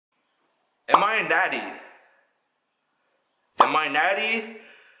Am I a natty? Am I natty?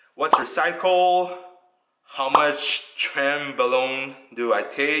 What's your cycle? How much trenbolone do I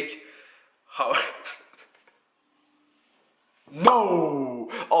take? How? No!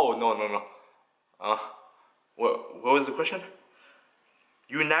 Oh, no. What was the question?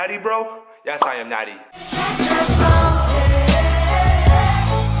 You natty, bro? Yes, I am natty.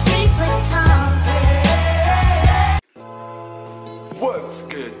 What's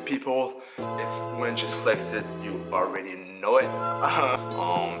good, people? It's When Just Flex It. You already know it.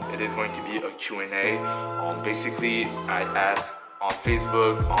 It is going to be a Q&A. Basically, I ask on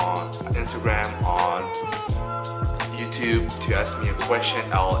Facebook, on Instagram, on YouTube to ask me a question.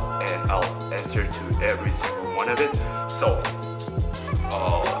 I'll answer to every single one of it. So,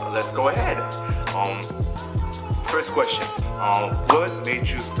 let's go ahead. First question. What made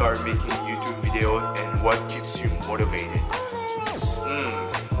you start making YouTube videos and what keeps you motivated?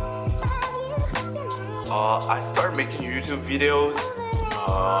 I started making YouTube videos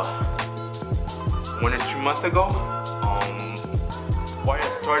 1 or 2 months ago. Why I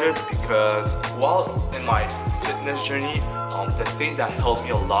started? Because while in my fitness journey, the thing that helped me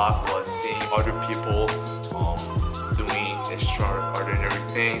a lot was seeing other people doing extraordinary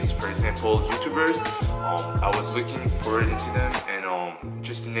things. For example, YouTubers. I was looking forward into them, and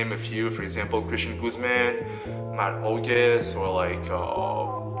just to name a few, for example, Christian Guzman, Matt August, or like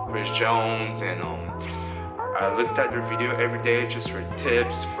Chris Jones, and I looked at their video every day just for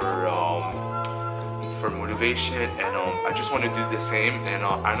tips, for motivation, and I just want to do the same. And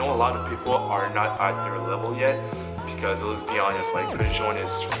I know a lot of people are not at their level yet, because let's be honest, like Chris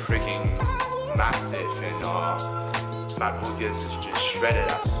Jones is freaking massive, and Matt August is just shredded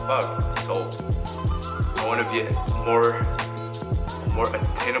as fuck. So I want to be a more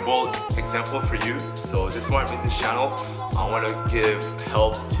attainable example for you. So this is why I made this channel. I want to give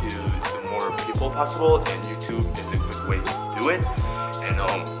help to the more people possible, and YouTube is a good way to do it. And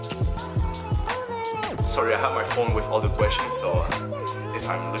sorry, I have my phone with all the questions, so if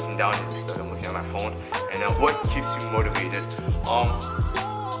I'm looking down, it's because I'm looking at my phone. And what keeps you motivated?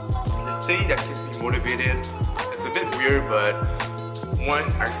 The thing that keeps me motivated, it's a bit weird, but when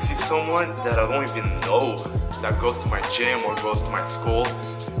I see someone that I don't even know that goes to my gym or goes to my school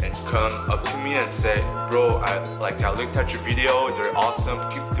and come up to me and say, bro, I looked at your video, they're awesome,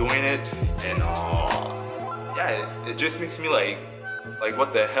 keep doing it. And yeah, it just makes me like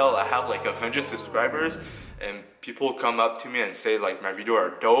what the hell, I have like 100 subscribers and people come up to me and say like my video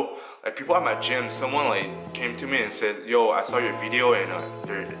are dope. Like people at my gym, someone like came to me and said, yo, I saw your video and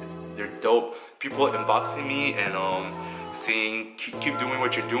they're dope. People inboxing me and saying keep doing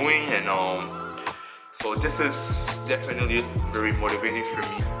what you're doing, and so this is definitely very motivating for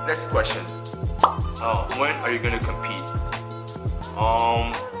me. Next question. When are you gonna compete?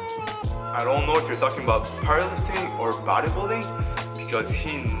 I don't know if you're talking about powerlifting or bodybuilding, because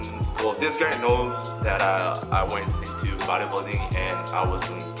this guy knows that I went into bodybuilding and I was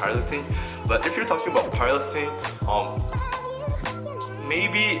doing powerlifting. But if you're talking about powerlifting,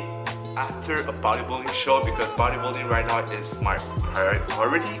 maybe after a bodybuilding show, because bodybuilding right now is my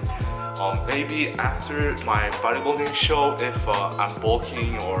priority. Maybe after my bodybuilding show, if I'm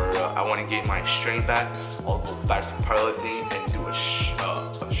bulking or I want to get my strength back, I'll go back to powerlifting and do a show.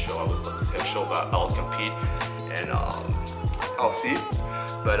 I was about to say a show, but I'll compete, and I'll see.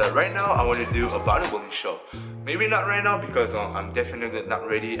 But right now, I want to do a bodybuilding show. Maybe not right now, because I'm definitely not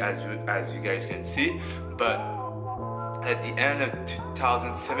ready, as you guys can see. But at the end of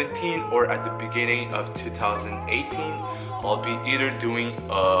 2017 or at the beginning of 2018, I'll be either doing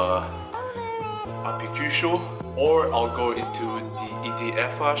a PQ show, or I'll go into the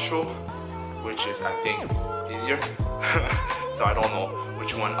EDF show, which is, I think, easier. So I don't know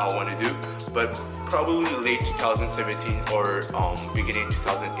which one I want to do, but probably late 2017 or beginning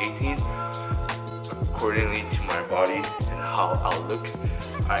 2018, accordingly to my body and how I'll look.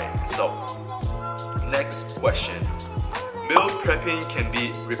 Alright, so next question. Meal prepping can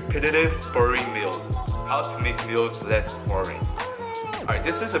be repetitive, boring meals. How to make meals less boring? Alright,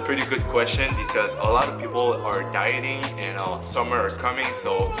 this is a pretty good question, because a lot of people are dieting and summer are coming,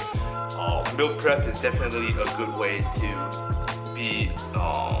 so meal prep is definitely a good way to be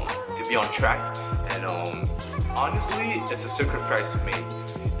on track. And honestly, it's a sacrifice you make.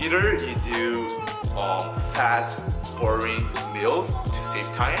 Either you do fast, boring meals to save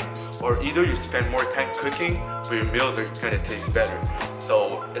time, or either you spend more time cooking, but your meals are gonna taste better.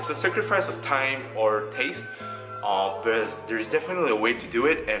 So it's a sacrifice of time or taste, but there's definitely a way to do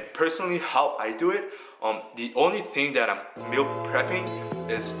it. And personally, how I do it, the only thing that I'm meal prepping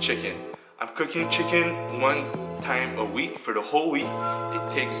is chicken. I'm cooking chicken 1 time a week for the whole week.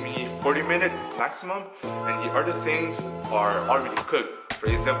 It takes me 40 minutes maximum, and the other things are already cooked. For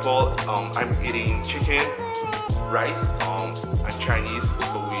example, I'm eating chicken, rice. I'm Chinese,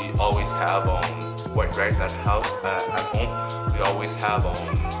 so we always have white rice at home. We always have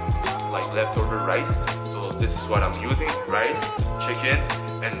like leftover rice. So this is what I'm using: rice, chicken,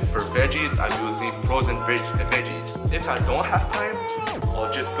 and for veggies, I'm using frozen veggies. If I don't have time,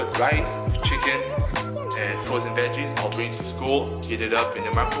 I'll just put rice, chicken, and frozen veggies. I'll bring it to school, heat it up in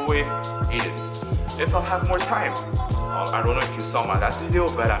the microwave, eat it. If I'll have more time, I don't know if you saw my last video,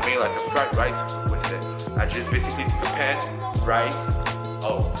 but I made like a fried rice with it. I just basically took a pan, rice,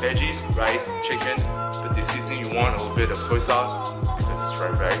 veggies, rice, chicken, put the seasoning you want, a little bit of soy sauce because it's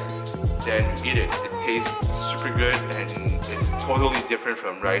fried rice. Then you eat it. It tastes super good and it's totally different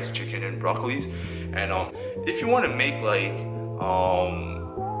from rice, chicken, and broccolis. And if you want to make like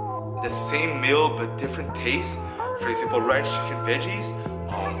the same meal but different taste, for example, rice, chicken, veggies,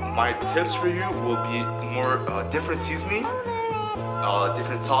 my tips for you will be more different seasoning,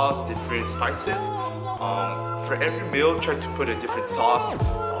 different sauce, different spices. For every meal, try to put a different sauce.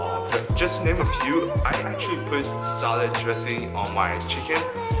 Just to name a few, I actually put salad dressing on my chicken.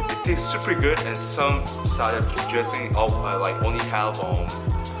 It tastes super good, and some salad dressing like only have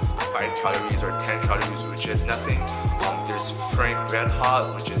 5 calories or 10 calories, which is nothing. There's Frank Red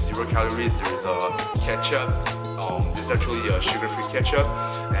Hot, which is 0 calories. There's ketchup. There's actually sugar-free ketchup,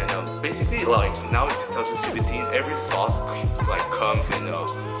 and basically like now in 2017, every sauce like comes in a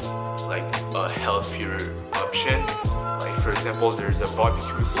healthier option. Like for example, there's a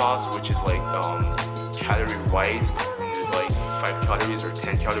barbecue sauce which is like calorie-wise, and there's like 5 calories or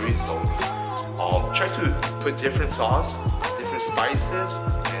 10 calories. So try to put different sauce, different spices,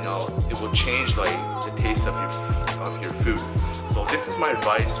 and it will change like the taste of your food. So this is my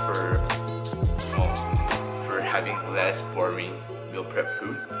advice for having less boring meal prep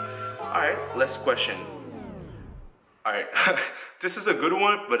food. Alright, last question. Alright, this is a good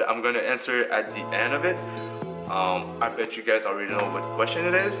one, but I'm gonna answer at the end of it. I bet you guys already know what question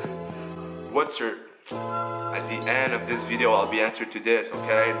it is. At the end of this video, I'll be answering to this,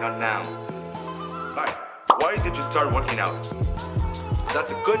 okay? Not now. Alright, why did you start working out?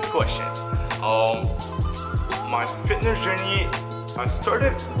 That's a good question. My fitness journey, I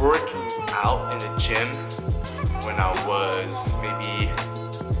started working out in the gym when I was maybe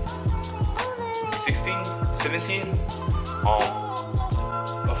 16, 17.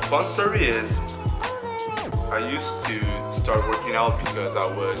 A fun story is I used to start working out because I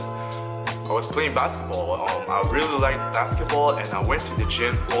was playing basketball. I really liked basketball, and I went to the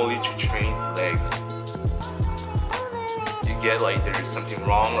gym only to train legs. You get like there's something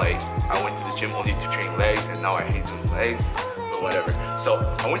wrong, like I went to the gym only to train legs and now I hate doing legs, but whatever. So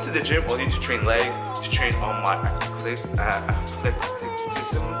I went to the gym only to train legs, to train on my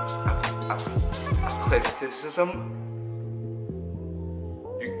athleticism.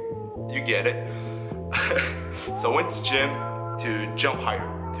 You get it. So I went to the gym to jump higher,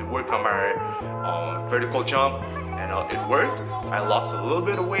 to work on my vertical jump, and it worked. I lost a little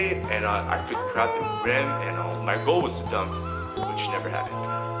bit of weight, and I could grab the rim, and my goal was to dunk, which never happened.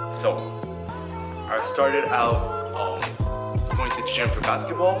 So I started out going to the gym for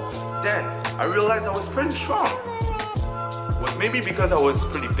basketball. Then I realized I was pretty strong. It was maybe because I was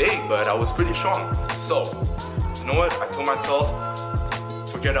pretty big, but I was pretty strong. So you know what? I told myself,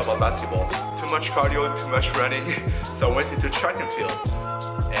 forget about basketball. Too much cardio, too much running. So I went into track and field.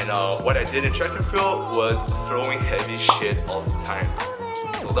 And what I did in track and field was throwing heavy shit all the time.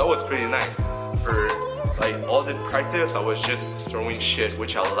 So that was pretty nice. For like all the practice, I was just throwing shit,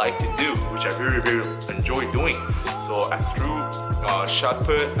 which I like to do, which I very enjoy doing. So I threw shot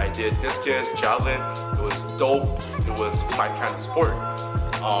put, I did discus, javelin. It was dope. It was my kind of sport.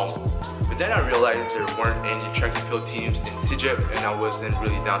 But then I realized there weren't any track and field teams in CEGEP, and I wasn't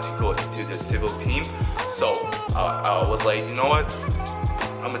really down to go into the civil team. So I was like, you know what?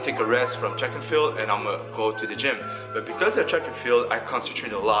 I'm gonna take a rest from track and field and I'm gonna go to the gym. But because of track and field, I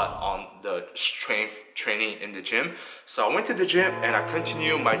concentrated a lot on the strength training in the gym. So I went to the gym and I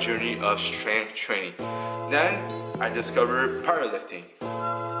continued my journey of strength training. Then I discovered powerlifting.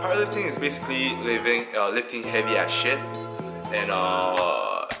 Powerlifting is basically lifting heavy ass shit, and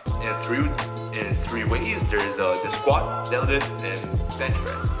in three ways. There's the squat, deadlift, and bench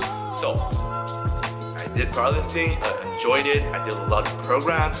press. So I did powerlifting, enjoyed it. I did a lot of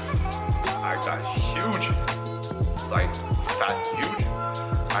programs. I got huge, like fat huge.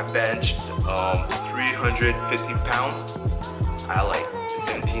 I benched 315 pounds at like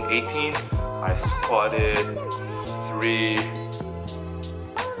 17, 18. I squatted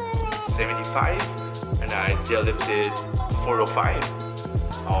 370 175 and I deadlifted 405.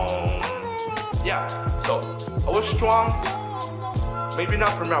 Yeah, so I was strong, maybe not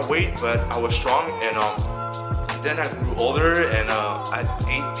for my weight, but I was strong. And then I grew older, and at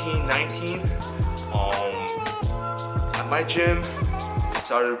 18, 19, at my gym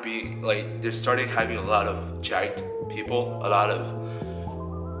started to be like, they started having a lot of jacked people, a lot of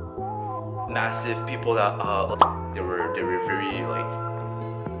massive people that they were very like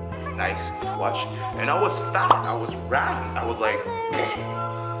nice to watch. And I was fat, I was round, I was like,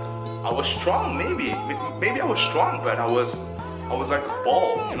 I was strong, maybe I was strong, but I was like a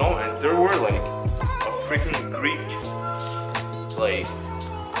ball, you know. And there were like a freaking Greek, like,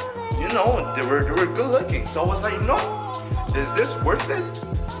 you know, they were good looking. So I was like, no, is this worth it?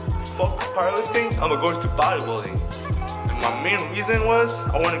 Fuck powerlifting, I'm gonna go into bodybuilding. And my main reason was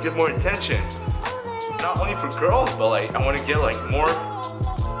I want to get more attention, not only for girls, but like I want to get like more.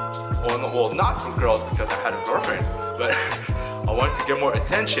 Well, not for girls because I had a girlfriend, but I wanted to get more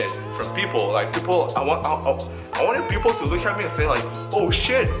attention from people. Like people, I wanted people to look at me and say like, oh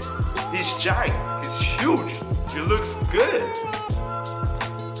shit, he's jacked, he's huge, he looks good.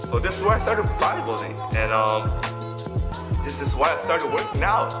 So this is why I started bodybuilding, and this is why I started working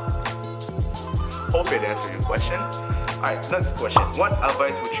out. Hope it answered your question. Alright, next question. What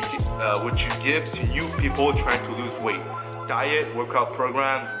advice would you give to new people trying to lose weight? Diet, workout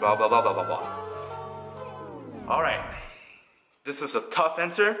programs, blah blah blah blah blah blah. Alright. This is a tough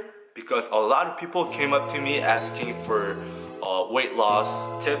answer because a lot of people came up to me asking for weight loss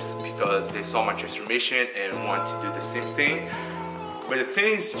tips because they saw my transformation and want to do the same thing. But the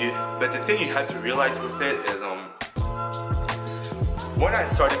thing you have to realize with it is when I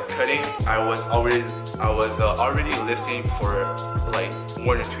started cutting, I was already lifting for like 1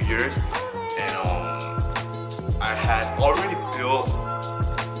 or 2 years, and I had already built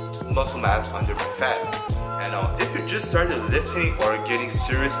muscle mass under my fat. And if you just started lifting or getting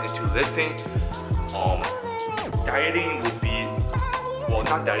serious into lifting, dieting would be, well,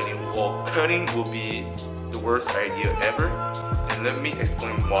 not dieting, well, cutting will be the worst idea ever. And let me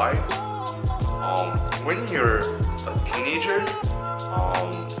explain why. When you're a teenager,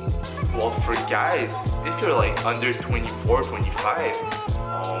 well, for guys, if you're like under 24, 25,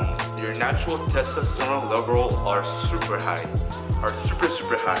 your natural testosterone level are super high,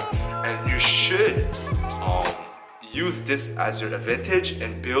 super high, and you should use this as your advantage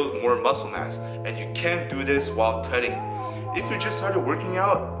and build more muscle mass. And you can't do this while cutting. If you just started working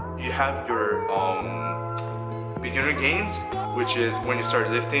out, you have your beginner gains, which is when you start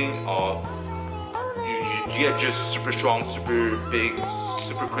lifting, you get just super strong, super big,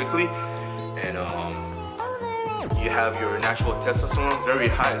 super quickly, and you have your natural testosterone very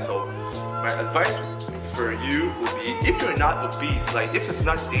high. So my advice for you would be, if you're not obese, like if it's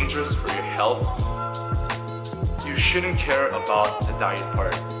not dangerous for your health, you shouldn't care about the diet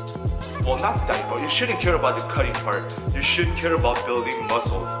part. Well, not the diet part, you shouldn't care about the cutting part. You should care about building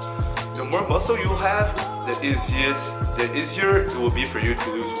muscles. The more muscle you have, the easier it will be for you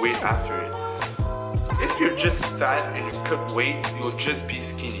to lose weight after it. If you're just fat and you cut weight, you'll just be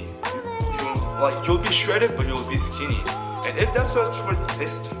skinny. You'll be shredded, but you'll be skinny. And if that's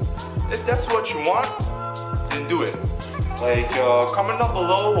what you want, then do it. Like comment down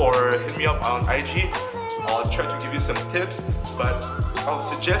below or hit me up on IG. I'll try to give you some tips, but I'll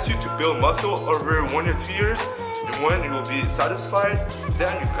suggest you to build muscle over 1 or 2 years, and when you will be satisfied,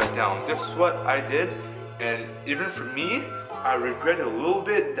 then you cut down. This is what I did, and even for me, I regret a little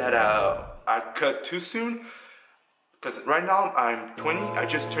bit that I cut too soon, because right now I'm 20, I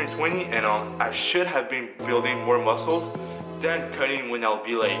just turned 20, and I should have been building more muscles than cutting when I'll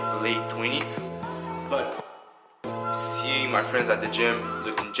be like late 20. But seeing my friends at the gym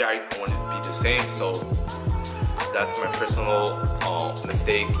looking jacked, I wanted to be the same, so that's my personal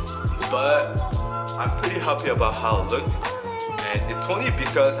mistake. But I'm pretty happy about how it looked, and it's only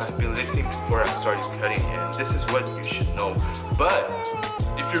because I've been lifting before I started cutting, and this is what you should know. But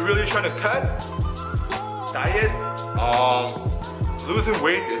if you're really trying to cut, diet, losing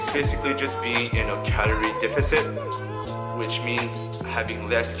weight is basically just being in a calorie deficit, which means having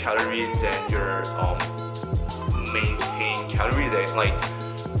less calorie than your maintain calorie. That, like,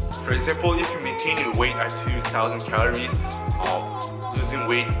 for example, if you maintain your weight at 2,000 calories, losing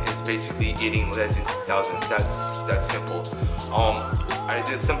weight is basically eating less than 2,000. That's simple. I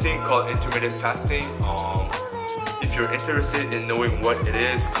did something called intermittent fasting. If you're interested in knowing what it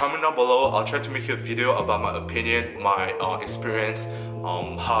is, comment down below. I'll try to make a video about my opinion, my experience,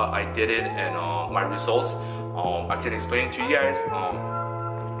 how I did it, and my results. I can explain it to you guys.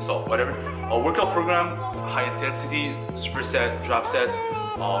 So whatever. A workout program, high intensity, superset, drop sets,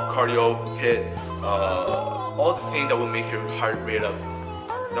 cardio, HIIT, all the things that will make your heart rate up,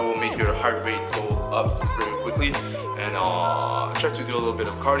 that will make your heart rate go up very quickly. And try to do a little bit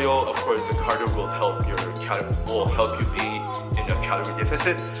of cardio. Of course, the cardio will help you be in a calorie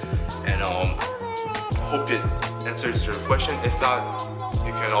deficit. And hope it answers your question. If not,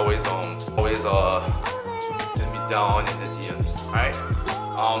 you can always send me down in the DMs. Alright?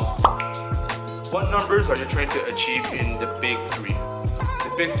 What numbers are you trying to achieve in the big three?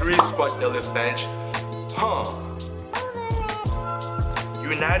 The big three: squat, deadlift, bench. You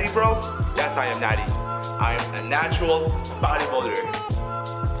natty, bro? Yes, I am natty. I am a natural bodybuilder.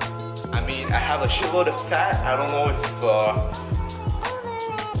 I mean, I have a shitload of fat. I don't know if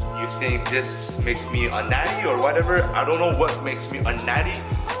you think this makes me a natty or whatever. I don't know what makes me a natty.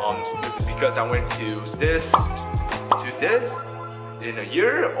 Is it because I went to this in a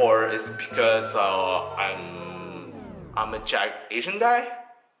year, or is it because I'm a Jack Asian guy?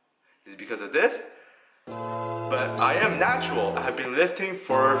 Is it because of this? But I am natural. I have been lifting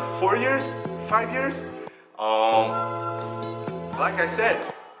for 4 years, 5 years. Like I said,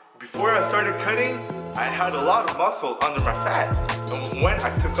 before I started cutting, I had a lot of muscle under my fat. And when I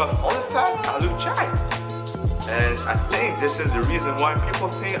took off all the fat, I look jacked. And I think this is the reason why people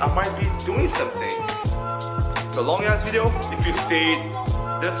think I might be doing something. It's a long ass video. If you stayed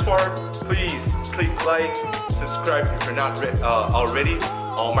this far, please click like, subscribe if you're not already.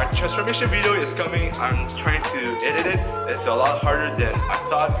 My transformation video is coming. I'm trying to edit it. It's a lot harder than I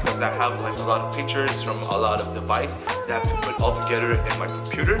thought because I have like a lot of pictures from a lot of devices that I have to put all together in my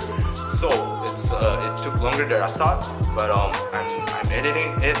computer. So it took longer than I thought, but I'm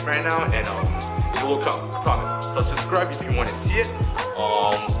editing it right now, and it will come, I promise. So subscribe if you want to see it.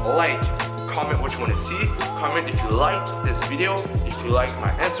 Like, comment what you want to see. Comment if you like this video, if you like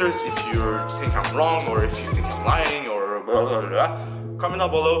my answers, if you think I'm wrong, or if you think I'm lying, or blah blah blah. Comment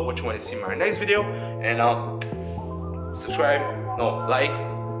down below what you want to see in my next video, and subscribe, no, like,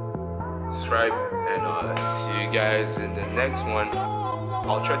 subscribe, and see you guys in the next one.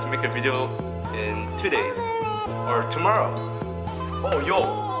 I'll try to make a video in 2 days or tomorrow. Oh yo,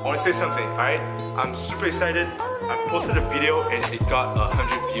 I want to say something, alright? I'm super excited. I posted a video and it got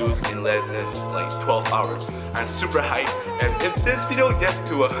 100 views in less than like 12 hours. I'm super hyped, and if this video gets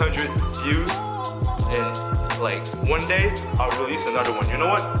to 100 views in like 1 day, I'll release another one. You know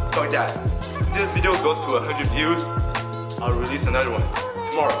what? Fuck that. If this video goes to 100 views, I'll release another one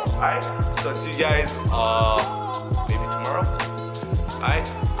tomorrow. Alright? So see you guys maybe tomorrow. Alright?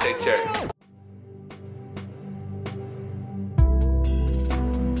 Take care.